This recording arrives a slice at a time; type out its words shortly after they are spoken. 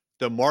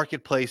The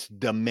marketplace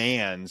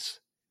demands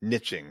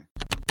niching.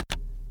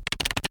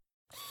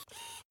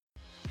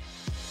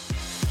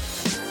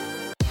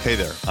 Hey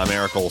there, I'm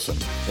Eric Olson.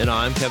 And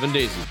I'm Kevin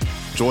Daisy.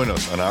 Join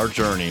us on our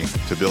journey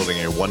to building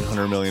a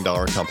 $100 million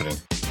company.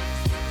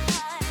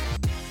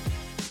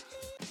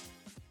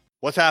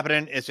 What's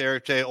happening? It's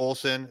Eric J.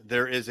 Olson.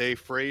 There is a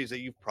phrase that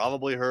you've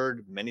probably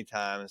heard many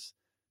times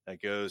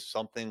that goes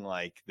something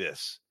like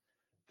this: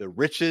 the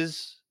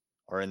riches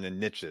are in the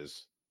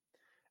niches.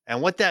 And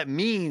what that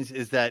means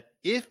is that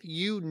if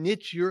you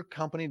niche your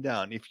company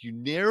down, if you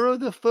narrow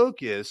the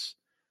focus,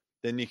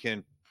 then you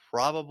can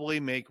probably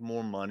make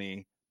more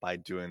money by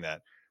doing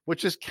that,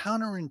 which is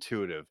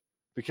counterintuitive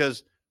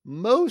because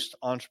most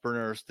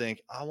entrepreneurs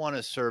think, I want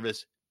to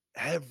service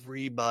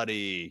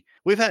everybody.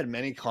 We've had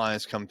many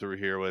clients come through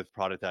here with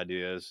product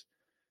ideas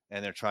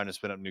and they're trying to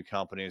spin up new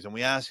companies. And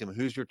we ask them,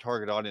 who's your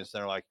target audience? And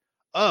they're like,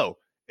 oh,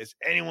 it's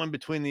anyone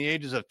between the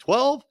ages of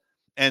 12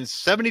 and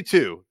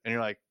 72. And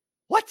you're like,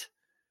 what?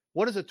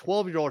 What does a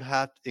 12-year-old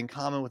have in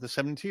common with a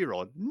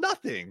 72-year-old?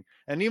 Nothing.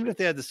 And even if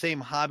they had the same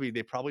hobby,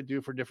 they probably do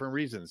it for different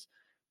reasons.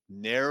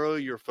 Narrow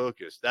your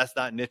focus. That's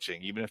not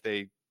niching, even if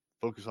they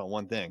focus on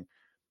one thing.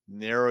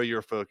 Narrow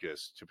your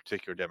focus to a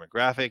particular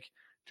demographic,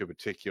 to a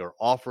particular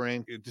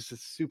offering. This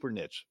is super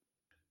niche.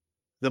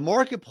 The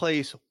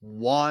marketplace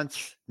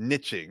wants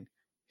niching.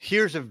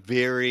 Here's a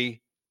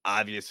very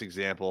obvious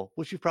example,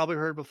 which you've probably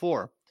heard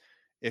before.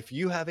 If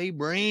you have a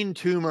brain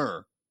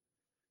tumor,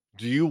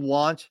 do you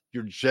want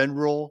your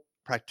general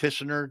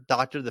practitioner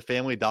doctor, the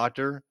family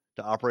doctor,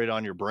 to operate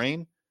on your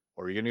brain?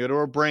 Or are you going to go to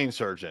a brain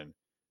surgeon?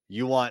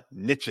 You want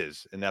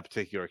niches in that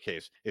particular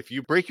case. If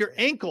you break your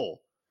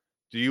ankle,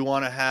 do you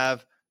want to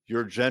have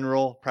your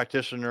general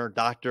practitioner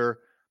doctor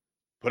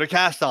put a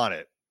cast on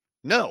it?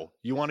 No,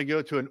 you want to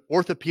go to an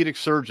orthopedic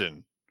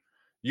surgeon.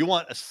 You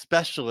want a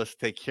specialist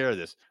to take care of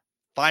this.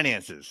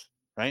 Finances,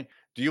 right?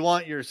 Do you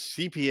want your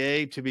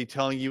CPA to be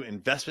telling you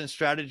investment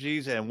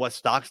strategies and what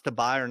stocks to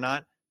buy or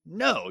not?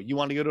 No, you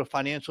want to go to a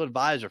financial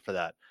advisor for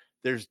that.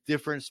 There's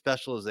different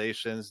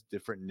specializations,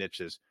 different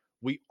niches.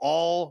 We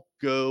all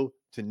go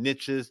to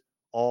niches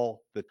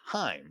all the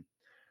time.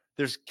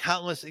 There's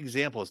countless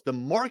examples. The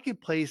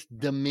marketplace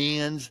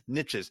demands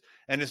niches,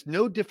 and it's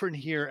no different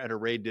here at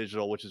Array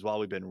Digital, which is why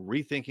we've been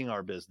rethinking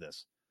our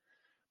business.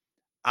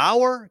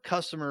 Our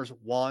customers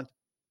want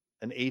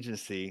an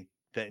agency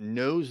that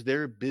knows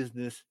their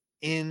business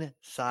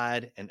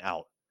inside and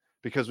out,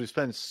 because we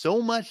spend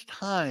so much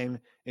time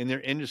in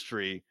their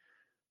industry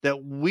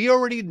that we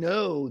already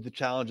know the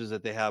challenges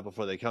that they have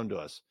before they come to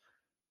us.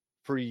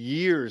 For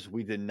years,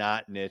 we did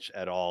not niche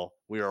at all.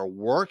 We are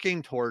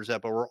working towards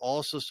that, but we're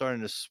also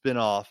starting to spin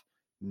off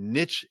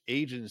niche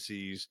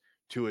agencies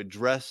to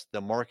address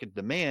the market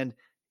demand,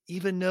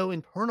 even though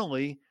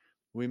internally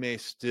we may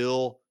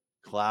still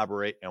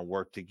collaborate and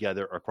work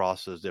together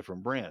across those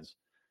different brands.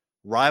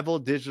 Rival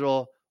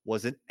Digital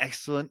was an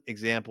excellent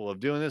example of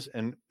doing this,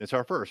 and it's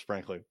our first,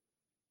 frankly.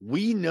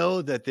 We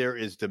know that there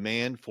is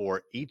demand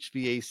for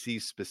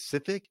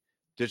HVAC-specific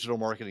digital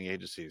marketing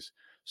agencies.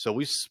 So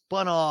we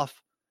spun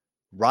off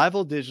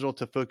Rival Digital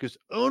to focus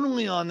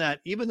only on that,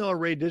 even though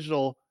Array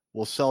Digital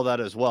will sell that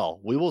as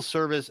well. We will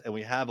service, and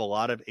we have a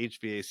lot of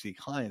HVAC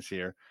clients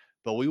here,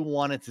 but we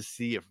wanted to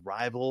see if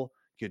Rival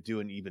could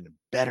do an even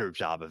better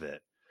job of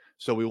it.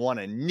 So we want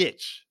a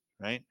niche,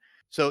 right?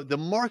 So the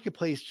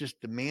marketplace just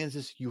demands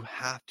this. You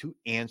have to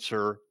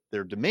answer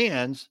their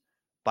demands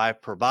by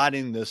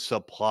providing the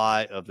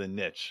supply of the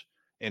niche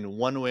in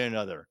one way or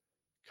another.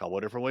 A couple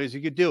of different ways you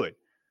could do it.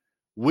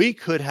 We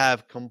could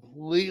have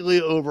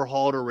completely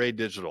overhauled Array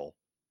Digital.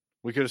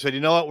 We could have said, you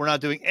know what, we're not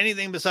doing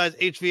anything besides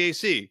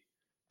HVAC,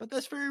 but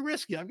that's very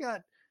risky. I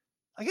got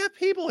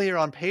people here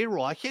on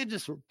payroll. I can't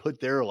just put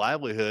their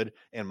livelihood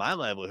and my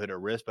livelihood at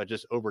risk by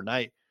just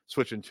overnight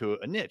switching to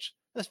a niche.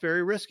 That's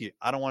very risky.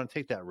 I don't want to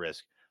take that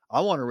risk.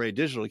 I want Array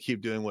Digital to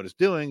keep doing what it's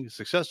doing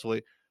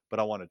successfully, but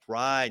I want to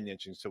try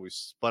niching. So we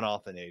spun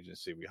off an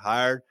agency. We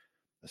hired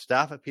a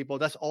staff of people.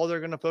 That's all they're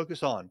going to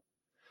focus on.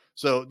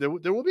 So there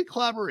will be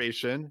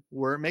collaboration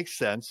where it makes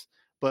sense,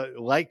 but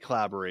like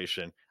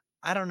collaboration,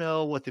 I don't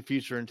know what the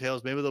future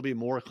entails. Maybe there'll be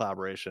more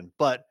collaboration,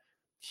 but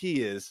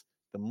key is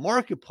the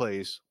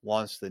marketplace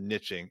wants the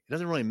niching. It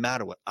doesn't really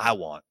matter what I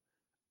want.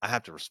 I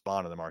have to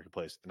respond to the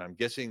marketplace. And I'm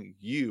guessing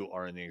you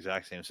are in the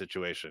exact same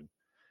situation.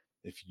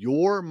 If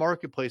your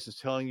marketplace is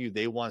telling you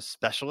they want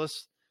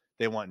specialists,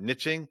 they want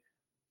niching,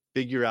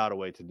 figure out a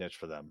way to niche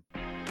for them.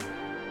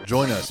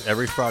 Join us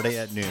every Friday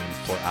at noon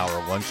for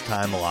our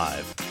Lunchtime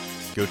Live.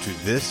 Go to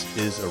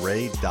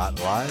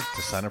thisisarray.live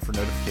to sign up for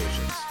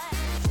notifications.